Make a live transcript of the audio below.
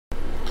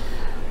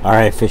All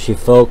right, fishy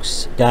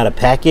folks, got a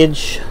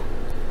package.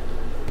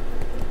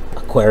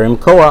 Aquarium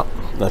Co Op.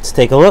 Let's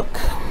take a look.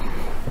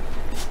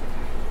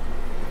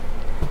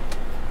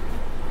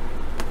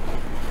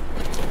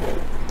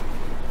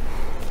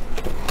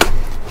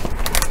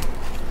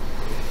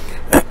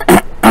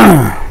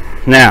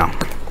 Now,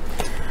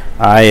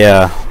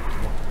 I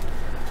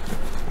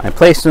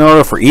placed an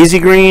order for Easy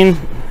Green.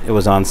 It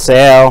was on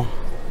sale.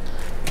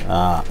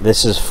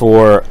 This is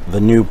for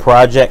the new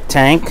project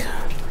tank.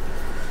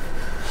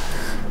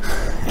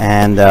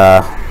 And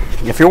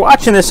if you're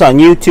watching this on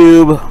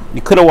YouTube,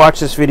 you could have watched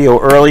this video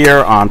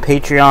earlier on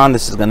Patreon.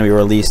 This is going to be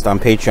released on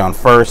Patreon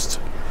first.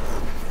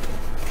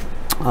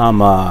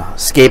 I'm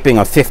escaping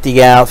a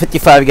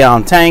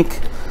 55-gallon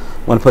tank.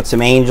 I'm going to put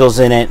some angels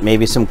in it,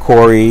 maybe some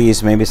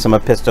Corys, maybe some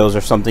Apistos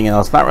or something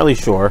else. Not really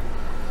sure.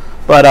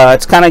 But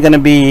it's kind of going to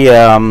be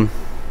a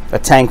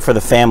tank for the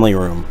family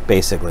room,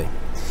 basically.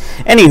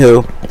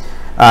 Anywho,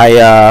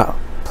 I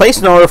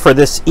placed an order for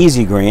this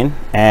Easy Green,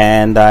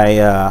 and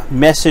I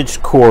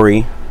messaged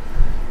Cory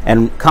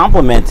and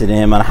complimented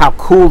him on how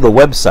cool the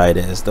website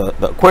is. The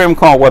Aquarium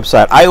Co Op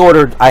website.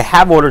 I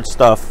have ordered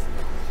stuff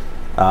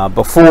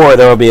before.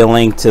 There will be a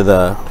link to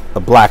the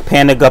black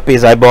panda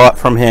guppies I bought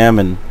from him,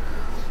 and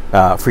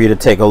for you to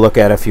take a look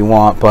at if you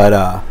want.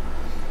 But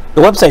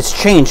the website's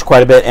changed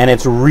quite a bit, and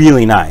it's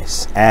really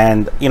nice.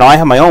 And you know, I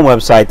have my own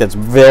website that's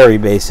very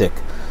basic,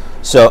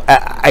 so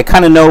I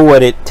kind of know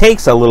what it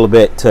takes a little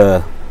bit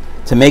to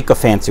make a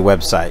fancy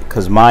website,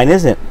 because mine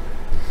isn't.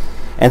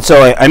 And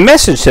so I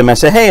messaged him. I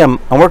said, hey, I'm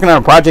working on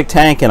a project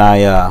tank, and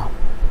I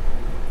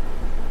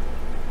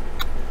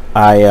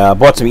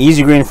bought some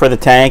Easy Green for the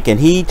tank. And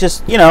he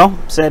just, you know,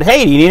 said,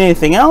 hey, do you need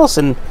anything else?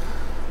 And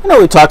you know,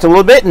 we talked a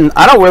little bit, and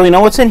I don't really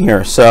know what's in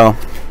here. So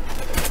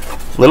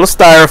little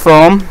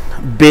styrofoam,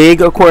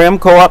 big Aquarium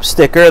Co Op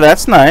sticker.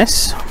 That's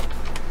nice.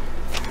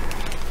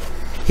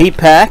 Heat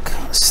pack,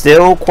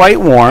 still quite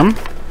warm.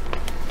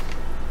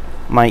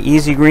 My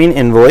Easy Green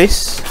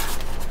invoice.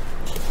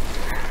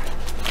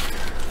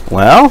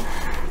 Well,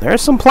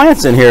 there's some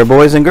plants in here,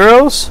 boys and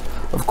girls.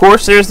 Of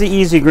course, there's the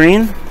Easy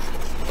Green.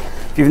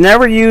 If you've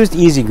never used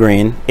Easy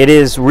Green, it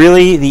is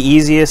really the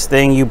easiest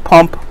thing. You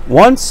pump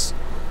once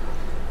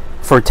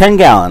for 10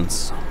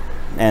 gallons,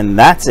 and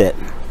that's it.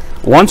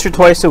 Once or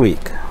twice a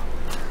week.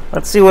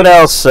 Let's see what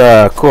else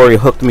Cory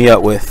hooked me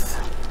up with.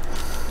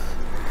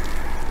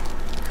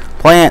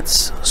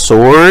 Plants,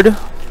 sword,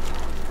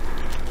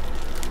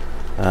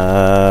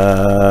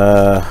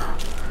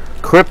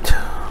 crypt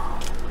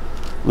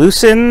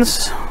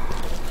lucens,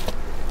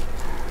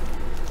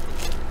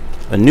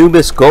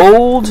 Anubis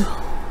gold.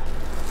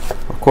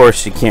 Of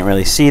course, you can't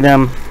really see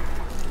them.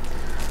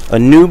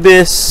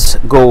 Anubis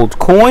gold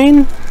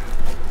coin.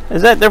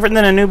 Is that different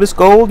than Anubis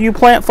gold, you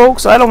plant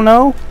folks? I don't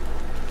know.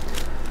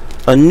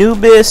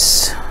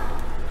 Anubis.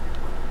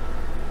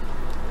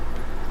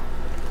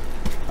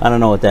 I don't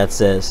know what that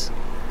says.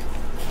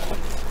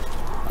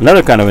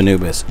 Another kind of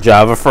Anubis.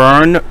 Java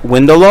fern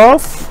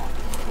windowloaf.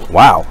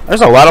 Wow,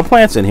 there's a lot of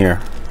plants in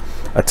here.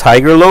 A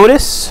tiger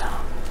lotus.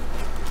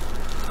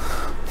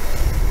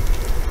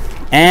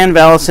 And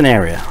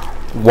Vallisneria.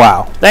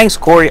 Wow. Thanks,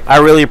 Cory. I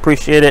really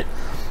appreciate it.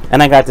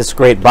 And I got this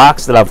great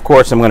box that, of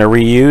course, I'm going to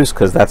reuse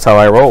because that's how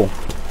I roll.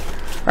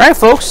 Alright,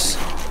 folks.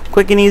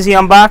 Quick and easy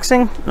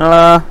unboxing.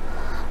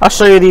 I'll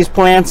show you these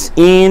plants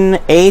in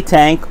a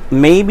tank.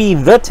 Maybe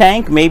the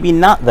tank, maybe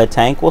not the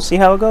tank. We'll see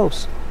how it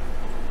goes.